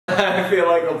feel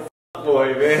like a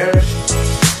boy, man.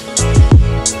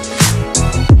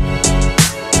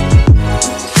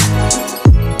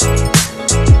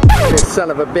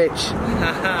 Son of a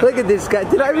bitch. Look at this guy.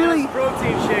 Did I really?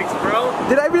 Protein shakes, bro.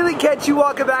 Did I really catch you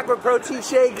walking back with protein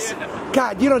shakes? Yeah.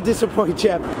 God, you don't disappoint,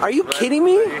 Jeff. Are you kidding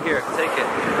me? Here, take it.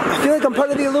 I feel like I'm part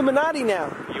of the Illuminati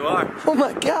now. You are. Oh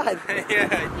my God.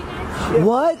 Yeah.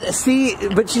 What? See,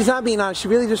 but she's not being honest. She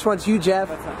really just wants you, Jeff.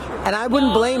 That's not true. And I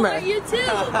wouldn't blame her. You too.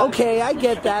 Okay, I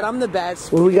get that. I'm the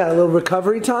best. Well, we got a little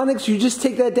recovery tonics. You just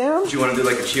take that down? Do you want to do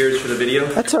like a cheers for the video?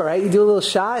 That's all right. You do a little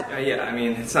shot. Yeah, I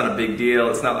mean, it's not a big deal.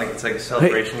 It's not like it's like a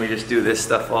celebration. We just do this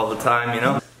stuff all the time, you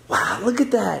know? Wow, look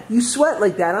at that. You sweat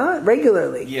like that, huh?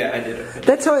 Regularly. Yeah, I did it.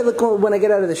 That's how I look when I get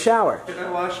out of the shower. Can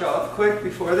I wash off quick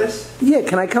before this? Yeah,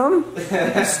 can I come?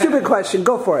 Stupid question.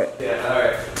 Go for it. Yeah,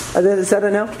 alright. Is that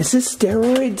a no? Is this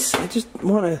steroids? I just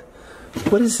want to...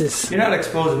 What is this? You're not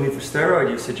exposing me for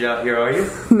steroid usage out here, are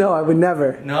you? No, I would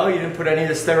never. No, you didn't put any of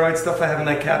the steroid stuff I have in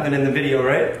that cabinet in the video,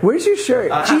 right? Where's your shirt?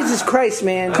 Jesus Christ,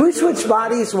 man. Can we switch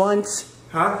bodies once?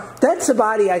 Huh? That's the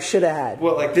body I should have had.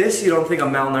 What, like this? You don't think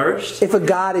I'm malnourished? If a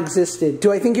God existed. Do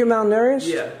I think you're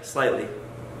malnourished? Yeah, slightly.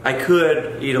 I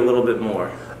could eat a little bit more.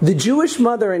 The Jewish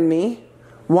mother in me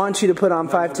wants you to put on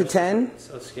 5 to 10.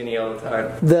 So skinny all the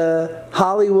time. The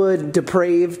Hollywood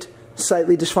depraved,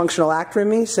 slightly dysfunctional actor in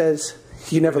me says,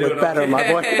 you never look better, my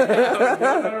boy.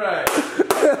 Alright.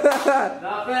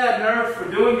 Not bad, Nerf.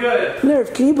 We're doing good.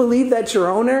 Nerf, can you believe that's your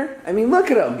owner? I mean, look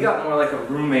at him. We got more like a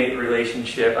roommate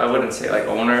relationship. I wouldn't say like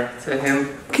owner to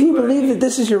him. Can you believe that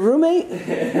this is your roommate?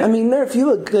 I mean, Nerf, you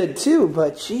look good too,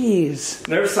 but jeez.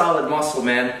 Nerf's solid muscle,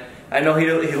 man. I know he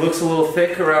looks a little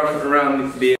thick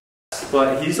around the ass,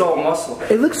 but he's all muscle.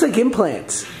 It looks like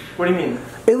implants. What do you mean?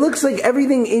 It looks like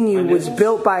everything in you was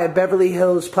built by a Beverly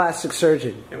Hills plastic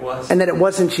surgeon. It was. And that it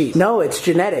wasn't cheap. No, it's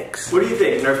genetics. What do you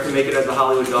think? Nerf can make it as a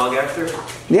Hollywood dog actor?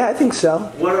 Yeah, I think so.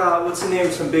 What's the name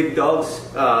of some big dog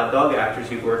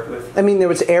actors you've worked with? I mean, there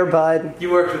was Air Bud.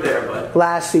 You worked with Air Bud.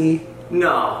 Lassie.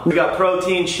 No. We got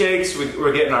protein shakes.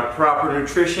 We're getting our proper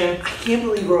nutrition. I can't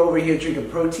believe we're over here drinking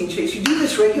protein shakes. You do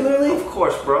this regularly? Of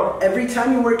course, bro. Every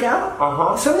time you work out?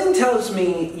 Uh-huh. Something tells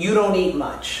me you don't eat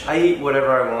much. I eat whatever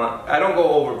I want. I don't go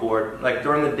overboard. Like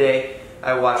during the day,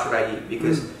 I watch what I eat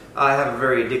because I have a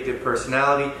very addictive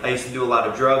personality. I used to do a lot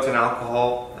of drugs and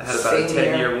alcohol. I had about a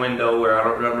 10-year window where I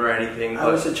don't remember anything. I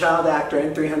was a child actor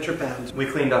and 300 pounds. We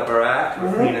cleaned up our act.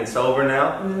 We're clean and sober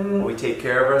now. We take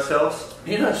care of ourselves.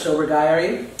 You're not a sober guy, are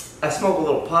you? I smoke a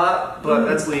little pot, but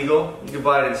that's legal. You can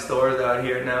buy it in stores out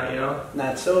here now, you know?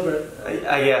 Not sober.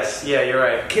 I guess. Yeah, you're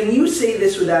right. Can you say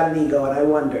this without an ego? And I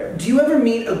wonder, do you ever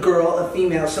meet a girl, a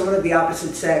female, someone of the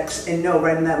opposite sex, and know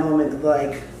right in that moment,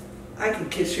 like, I could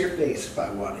kiss your face if I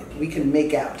wanted. We can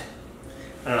make out.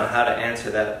 I don't know how to answer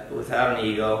that without an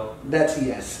ego. That's a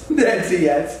yes. That's a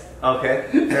yes. Okay,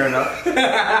 fair enough.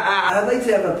 I'd like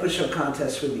to have a push-up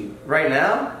contest with you. Right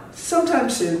now?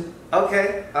 Sometime soon.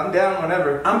 Okay, I'm down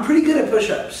whenever. I'm pretty good at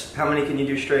push-ups. How many can you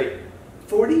do straight?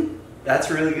 40? That's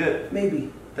really good.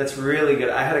 Maybe. That's really good.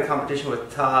 I had a competition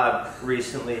with Todd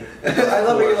recently. I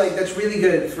love it. You're like, that's really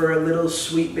good for a little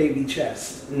sweet baby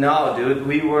chest. No, dude,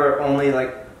 we were only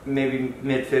like maybe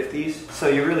mid-50s. So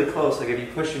you're really close. Like if you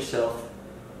push yourself,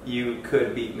 you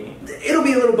could beat me. It'll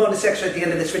be a little bonus extra at the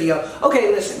end of this video. Okay,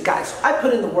 listen, guys, I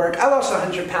put in the work. I lost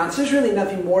 100 pounds. There's really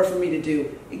nothing more for me to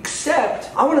do,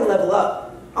 except I want to level up.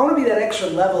 I want to be that extra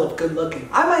level of good looking.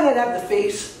 I might not have the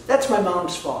face. That's my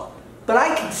mom's fault. But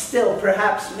I can still,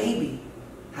 perhaps, maybe,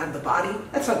 have the body.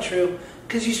 That's not true,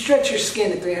 because you stretch your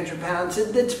skin at 300 pounds.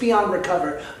 It's beyond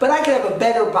recover. But I could have a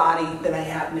better body than I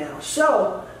have now.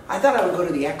 So I thought I would go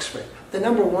to the expert, the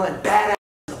 #1 badass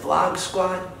of the vlog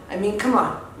squad. I mean, come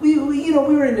on. We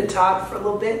were into Todd for a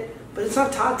little bit, but it's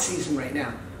not Todd season right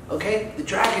now, okay? The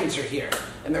dragons are here,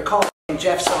 and they're called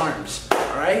Jeff's arms,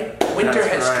 all right? Winter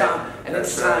has come, and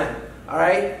it's time, all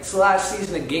right? It's the last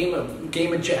season of Game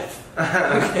of Jeff.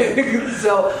 Okay?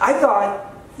 So I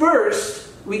thought,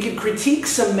 first, we could critique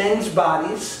some men's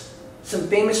bodies, some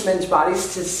famous men's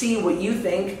bodies, to see what you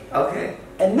think. Okay.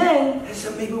 And then,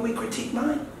 maybe we critique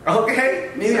mine. Okay.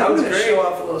 Maybe I'm going to show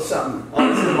off a little something. Oh,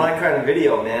 this is my kind of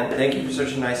video, man. Thank you for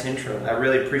such a nice intro. I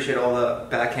really appreciate all the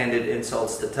backhanded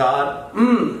insults to Todd.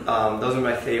 Those are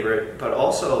my favorite, but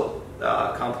also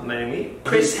complimenting me.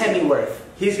 Chris Hemingworth.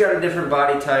 He's got a different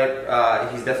body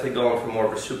type. He's definitely going for more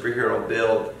of a superhero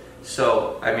build.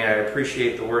 So, I mean, I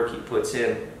appreciate the work he puts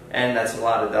in. And that's a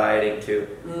lot of dieting too.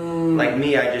 Like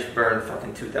me, I just burn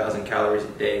fucking 2,000 calories a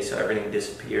day, so everything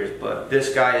disappears. But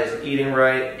this guy is eating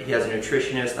right. He has a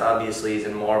nutritionist. Obviously, he's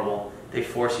in Marvel. They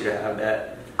force you to have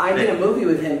that. I did a movie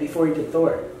with him before he did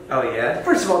Thor. Oh yeah?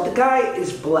 First of all, the guy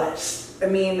is blessed. I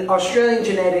mean, Australian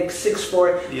genetics,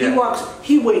 6'4".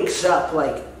 He wakes up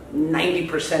like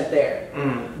 90% there.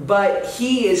 But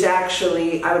he is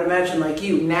actually, I would imagine like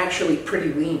you, naturally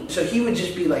pretty lean. So he would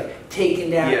just be like taking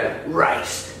down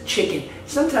rice, chicken.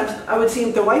 Sometimes I would see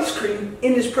him throw ice cream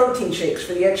in his protein shakes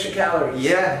for the extra calories.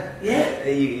 Yeah.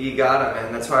 You got it,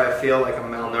 man. That's why I feel like I'm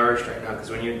malnourished right now, because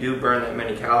when you do burn that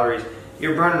many calories,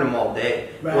 you're burning them all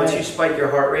day. Right. Once you spike your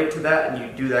heart rate to that and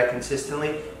you do that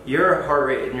consistently, your heart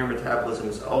rate and your metabolism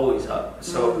is always up.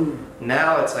 So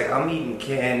now it's like I'm eating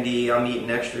candy, I'm eating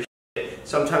extra shit.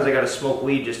 Sometimes I gotta smoke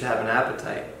weed just to have an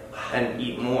appetite and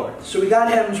eat more. So we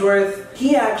got Hemsworth.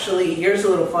 He actually, here's a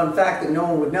little fun fact that no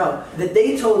one would know, that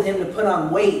they told him to put on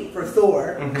weight for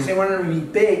Thor because they wanted him to be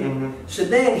big. So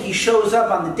then he shows up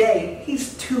on the day,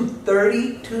 he's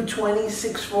 230, 220,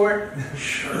 6'4",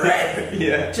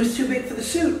 shredded. Just too big for the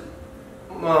suit.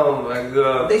 Oh my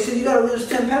god. They said you gotta lose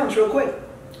 10 pounds real quick.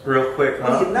 Real quick, huh?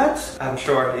 Are you nuts? I'm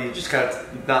sure. You just got to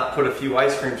not put a few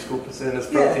ice cream scoops in his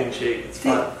protein shake. It's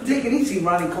fine. Take it easy,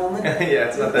 Ronnie Coleman. Yeah,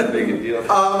 it's not that big a deal.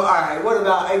 Alright, what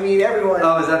about, I mean, everyone...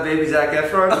 Oh, is that baby Zac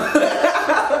Efron?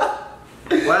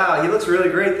 Wow, he looks really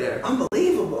great there.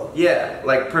 Unbelievable. Yeah,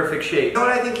 like perfect shape. You know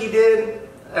what I think he did?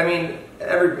 I mean,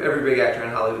 every big actor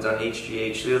in Hollywood's on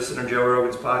HGH. You listen to Joe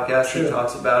Rogan's podcast, he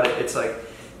talks about it. It's like,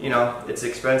 you know, it's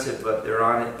expensive, but they're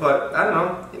on it. But I don't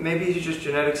know, maybe he's just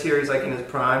genetics here. He's like in his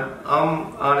prime.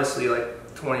 I'm honestly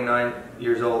like 29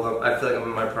 years old. I feel like I'm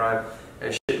in my prime.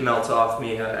 And shit melts off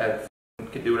me. I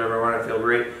can do whatever I want. I feel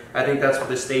great. I think that's what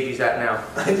the stage he's at now.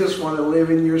 I just want to live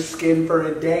in your skin for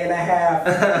a day and a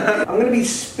half. I'm going to be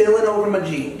spilling over my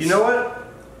jeans. You know what?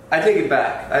 I take it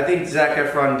back. I think Zac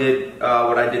Efron did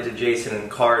what I did to Jason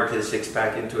and carved his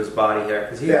six-pack into his body hair.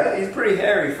 Because he's pretty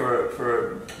hairy for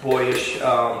a boyish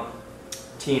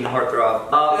teen heartthrob.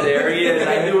 Oh, there he is.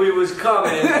 I knew he was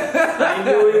coming. I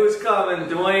knew he was coming.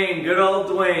 Dwayne, good old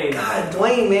Dwayne. God,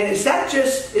 Dwayne, man. Is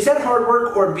that hard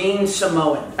work or being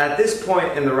Samoan? At this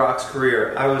point in The Rock's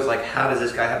career, I was like, how does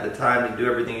this guy have the time to do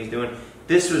everything he's doing?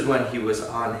 This was when he was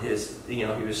on his, you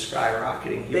know, he was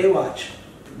skyrocketing. Baywatch.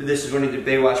 This is when he did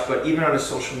Baywatch, but even on his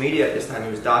social media at this time,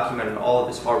 he was documenting all of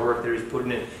his hard work that he was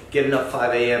putting in, getting up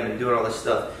 5 a.m. and doing all this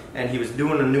stuff. And he was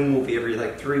doing a new movie every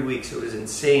like 3 weeks. It was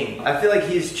insane. I feel like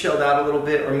he's chilled out a little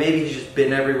bit, or maybe he's just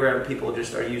been everywhere and people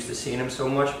just are used to seeing him so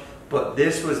much. But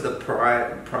this was the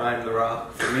prime The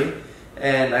Rock for me.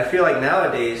 And I feel like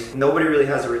nowadays, nobody really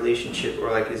has a relationship or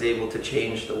like is able to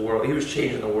change the world. He was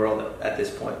changing the world at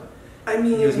this point. I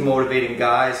mean, he was motivating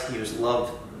guys. He was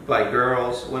loved by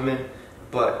girls, women.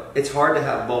 But it's hard to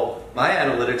have both. My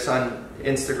analytics on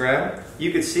Instagram,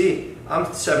 you could see I'm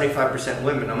 75%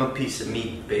 women. I'm a piece of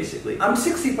meat, basically. I'm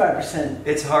 65%.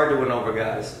 It's hard to win over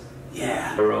guys.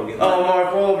 Yeah. Rogan. Oh,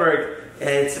 Mark Wahlberg.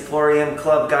 Hey, it's the 4 a.m.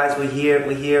 club, guys. We're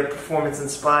here. Performance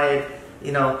inspired.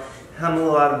 You know, I'm a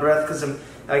little out of breath because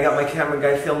I got my camera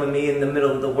guy filming me in the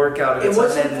middle of the workout. And it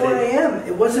wasn't 4 a.m.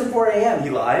 It wasn't 4 a.m. He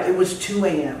lied? It was 2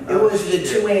 a.m. It was the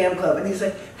 2 a.m. club. And he's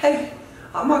like, hey,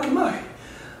 I'm Marky Mark.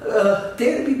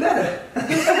 Dare to be better.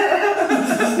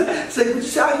 It's like, we're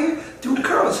just out here doing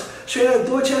curls. Straight out of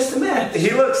Dorchester, man.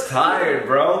 He looks tired,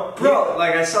 bro.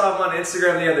 Like I saw him on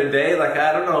Instagram the other day. Like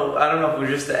I don't know if it was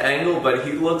just the angle, but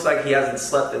he looks like he hasn't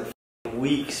slept in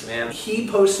weeks, man. He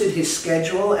posted his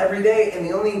schedule every day, and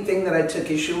the only thing that I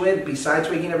took issue with, besides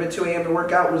waking up at 2 a.m. to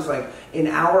work out, was like an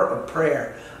hour of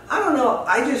prayer. I don't know.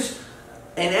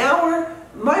 An hour.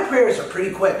 My prayers are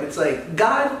pretty quick. It's like,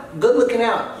 God, good looking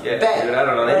out. Yeah, bad. Dude, I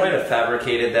don't know. They might have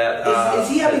fabricated that. Is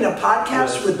he having a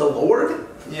podcast with the Lord?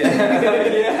 Yeah.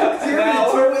 Yeah.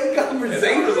 Two-way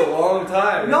conversation. It was a long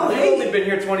time. No We've hate. only been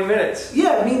here 20 minutes.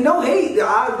 Yeah, I mean, no hate.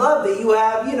 I love that you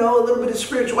have, you know, a little bit of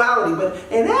spirituality, but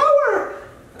an hour?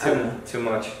 Too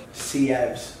much.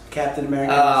 CFs. Captain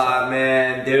America.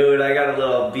 Man, dude, I got a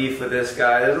little beef with this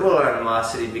guy. There's a little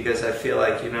animosity because I feel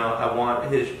like, you know, I want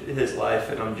his life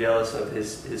and I'm jealous of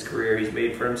his career he's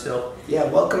made for himself. Yeah,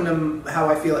 welcome to how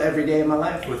I feel every day of my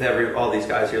life. With all these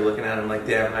guys you're looking at, I'm like,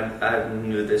 damn, I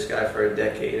knew this guy for a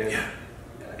decade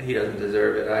and he doesn't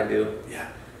deserve it. I do. Yeah.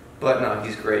 But no,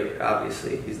 he's great,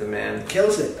 obviously. He's the man.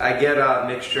 Kills it. I get a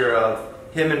mixture of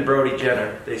him and Brody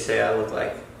Jenner, they say I look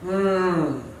like.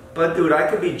 But dude, I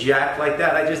could be jacked like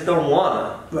that. I just don't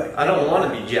wanna. Right. I don't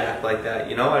want to be jacked like that,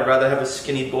 you know? I'd rather have a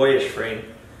skinny, boyish frame.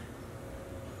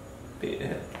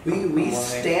 Yeah. We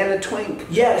stand a twink.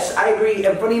 Yes, I agree.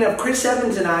 And funny enough, Chris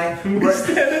Evans and I were...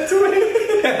 stand a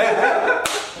twink?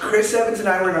 Chris Evans and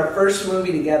I were in our first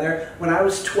movie together when I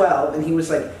was 12 and he was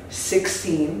like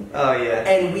 16. Oh, yeah.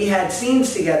 And we had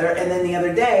scenes together, and then the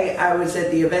other day I was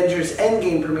at the Avengers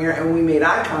Endgame premiere and we made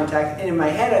eye contact, and in my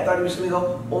head I thought he was going to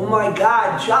go, oh my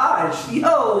God, Josh,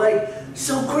 yo, like,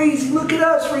 so crazy, look at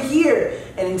us, we're here.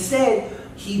 And instead,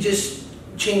 he just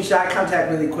changed eye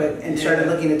contact really quick and started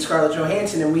looking at Scarlett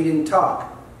Johansson, and we didn't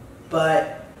talk.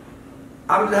 But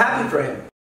I'm happy for him.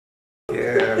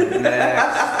 Yeah,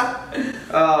 next.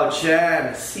 Oh,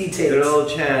 Chan. Good old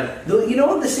Chan. You know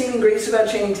what the saving grace about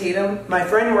Channing Tatum? My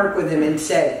friend worked with him and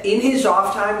said, in his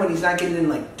off time, when he's not getting in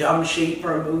like dumb shape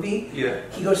for a movie,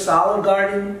 he goes to Olive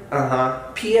Garden,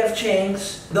 P.F.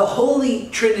 Chang's, the holy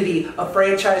trinity of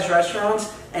franchise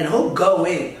restaurants, and he'll go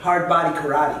in hard body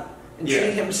karate and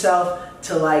treat himself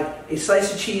to like a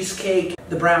slice of cheesecake,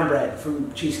 the brown bread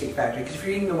from Cheesecake Factory. Because if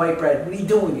you're eating the white bread, what are you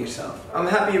doing with yourself? I'm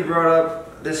happy you brought up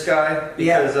this guy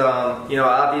because you know,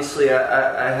 obviously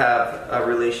I have a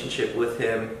relationship with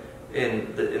him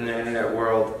in the internet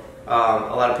world. A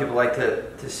lot of people like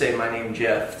to say my name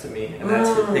Jeff to me, and that's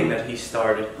the thing that he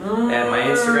started. And my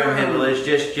Instagram handle is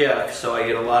just Jeff, so I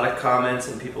get a lot of comments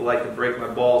and people like to break my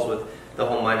balls with the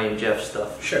whole my name Jeff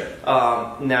stuff. Sure.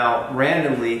 Now,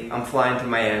 randomly, I'm flying to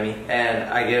Miami, and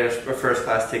I get a first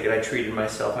class ticket. I treated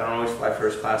myself. I don't always fly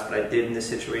first class, but I did in this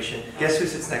situation. Guess who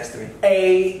sits next to me?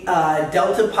 A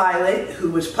Delta pilot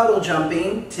who was puddle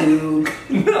jumping to...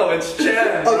 No, it's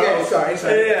Chad. Okay,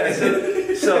 sorry.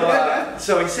 Yeah,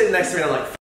 so he's sitting next to me, and I'm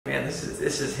like, man, this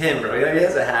is him, bro. He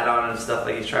has a hat on and stuff,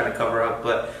 like he's trying to cover up,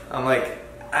 but I'm like,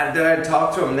 did I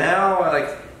talk to him now? Like,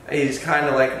 he's kind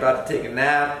of like about to take a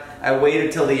nap. I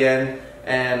waited till the end,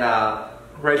 and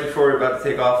right before we were about to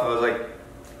take off, I was like...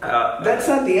 that's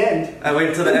not the end. I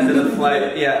waited till the end of the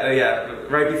flight,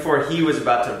 right before he was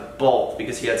about to bolt,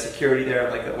 because he had security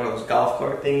there, like one of those golf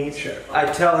cart thingies. Sure. I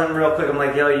tell him real quick, I'm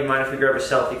like, yo, you mind if we grab a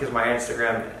selfie, because my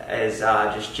Instagram is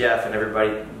just Jeff, and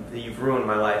everybody, you've ruined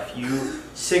my life. You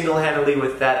single-handedly,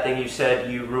 with that thing you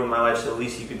said, you ruined my life, so the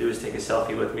least you could do is take a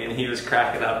selfie with me. And he was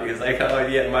cracking up. He was like, oh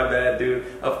yeah, my bad, dude.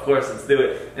 Of course, let's do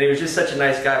it. And he was just such a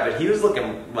nice guy, but he was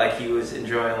looking like he was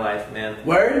enjoying life, man.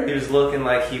 Word? He was looking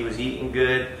like he was eating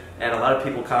good, and a lot of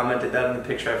people commented that in the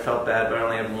picture. I felt bad, but I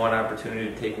only had one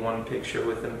opportunity to take one picture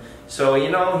with him. So, you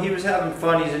know, he was having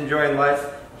fun, he's enjoying life.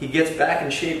 He gets back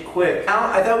in shape quick.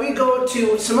 Now, I thought we'd go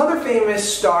to some other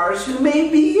famous stars who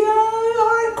maybe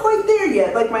aren't quite there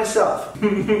yet, like myself.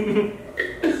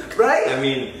 Right? I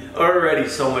mean, already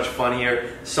so much funnier,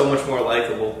 so much more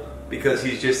likable, because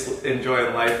he's just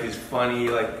enjoying life. He's funny.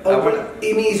 Like,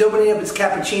 he's opening up his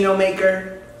cappuccino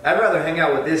maker. I'd rather hang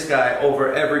out with this guy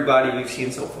over everybody we've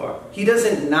seen so far. He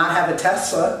doesn't not have a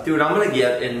Tesla. Dude, I'm gonna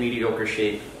get in mediocre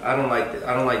shape. I don't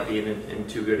like being in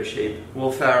too good a shape.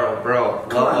 Will Ferrell, bro,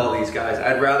 love all these guys.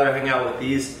 I'd rather hang out with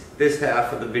this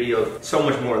half of the video so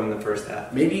much more than the first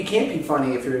half. Maybe you can't be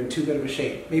funny if you're in too good of a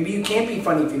shape. Maybe you can't be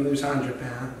funny if you lose 100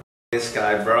 pounds. This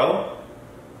guy, bro.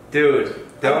 Dude,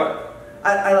 don't...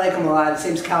 I like him a lot. His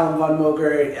name's Callum Von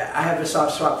Moger. I have a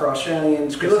soft spot for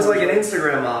Australians. He looks like an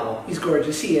Instagram model. He's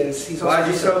gorgeous. He is. He's Why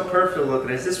is he so perfect looking?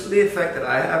 Is this the effect that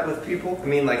I have with people? I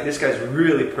mean, like, this guy's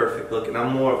really perfect looking.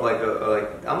 I'm more of like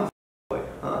I'm a boy,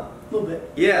 huh? A little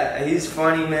bit. Yeah, he's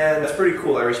funny, man. That's pretty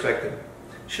cool. I respect him.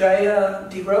 Should I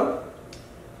derobe?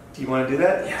 Do you want to do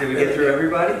that? Yeah, Did we get through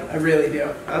everybody? I really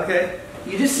do. Okay.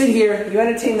 You just sit here, you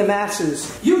entertain the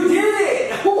masses. You did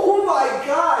it! Oh my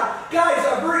god! Guys,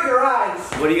 avert your eyes!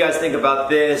 What do you guys think about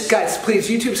this? Guys, please,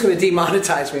 YouTube's gonna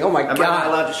demonetize me. Oh my god. Am I not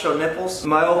allowed to show nipples?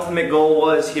 My ultimate goal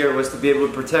was to be able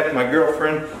to protect my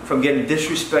girlfriend from getting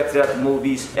disrespected at the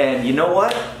movies. And you know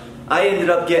what? I ended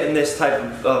up getting this type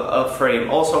of frame,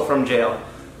 also from jail.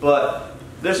 But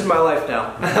this is my life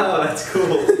now. Oh, that's cool.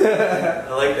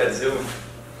 I like that zoom.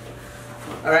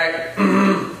 Alright.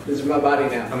 This is my body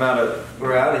now.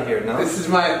 We're out of here, no? This is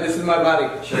my body.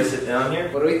 Should I sit down here?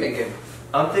 What are we thinking?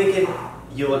 I'm thinking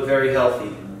you look very healthy.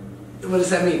 What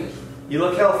does that mean? You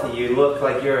look healthy. You look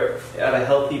like you're at a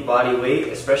healthy body weight,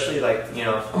 especially like, you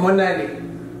know. I'm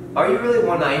 190. Are you really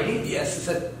 190? Yes,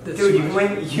 that's dude,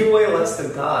 you weigh less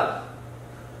than Todd.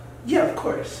 Yeah, of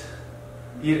course.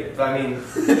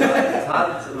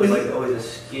 Todd was like always a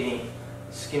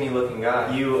skinny looking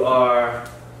guy. You are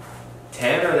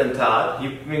tanner than Todd.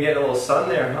 You've been getting a little sun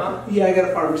there, huh? Yeah, I got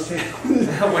a farmer's tan.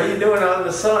 What are you doing out in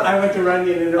the sun? I went to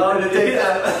Runyon and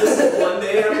just one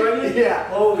day at Runyon? Yeah.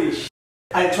 Holy shit.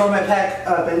 I tore my pec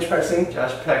bench pressing.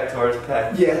 Josh Peck tore his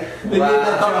pec. Yeah. They made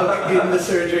that joke in the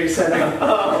surgery center.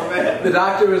 Oh man. The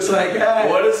doctor was like, hey.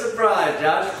 What a surprise.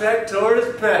 Josh Peck tore his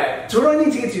pec. So what do I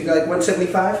need to get to? Like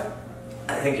 175?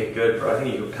 I think you're good, bro. I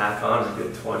think you can pack on a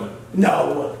good 20.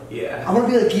 No. Yeah. I want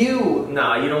to be like you.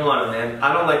 No, you don't want to, man.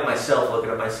 I don't like myself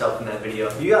looking at myself in that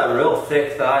video. You got real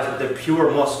thick thighs, but they're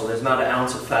pure muscle. There's not an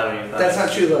ounce of fat on your thighs. That's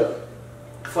not true, look.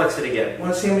 Flex it again.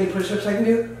 Want to see how many push-ups I can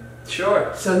do?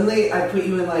 Sure. Suddenly, I put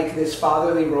you in like this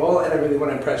fatherly role, and I really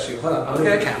want to impress you. Hold on, I'll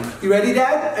okay. The camera. You ready,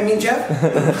 Dad? I mean, Jeff?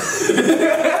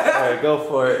 All right, go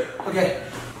for it. Okay.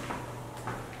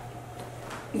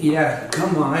 Yeah,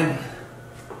 come on.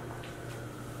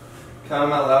 Count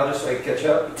them out loud just so I can catch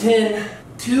up. 10,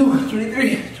 2,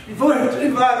 23, 24,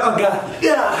 25. Oh, God.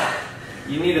 Yeah.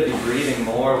 You need to be breathing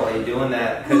more while you're doing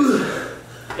that, because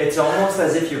it's almost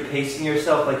as if you're pacing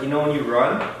yourself, like, you know when you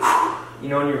run? You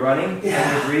know when you're running and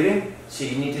you're breathing? So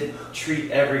you need to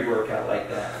treat every workout like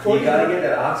that. You gotta get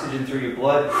that oxygen through your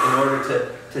blood in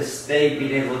order to stay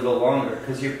being able to go longer,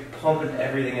 because you're pumping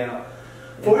everything out.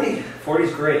 40.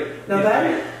 40's great. Not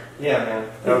bad? Yeah, man.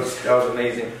 That was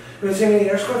amazing. You want to see how many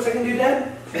air squats I can do,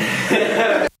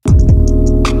 Dad?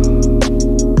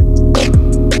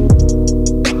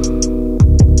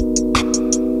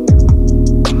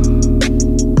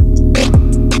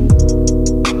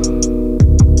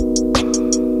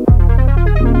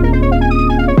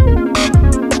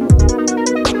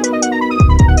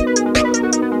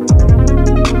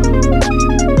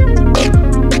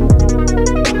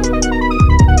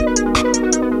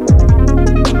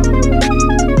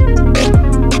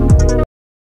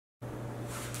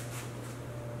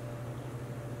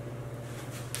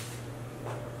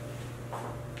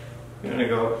 You're gonna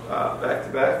go back to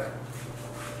back.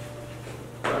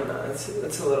 Oh, no, that's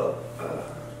a little.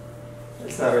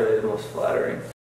 It's not really the most flattering.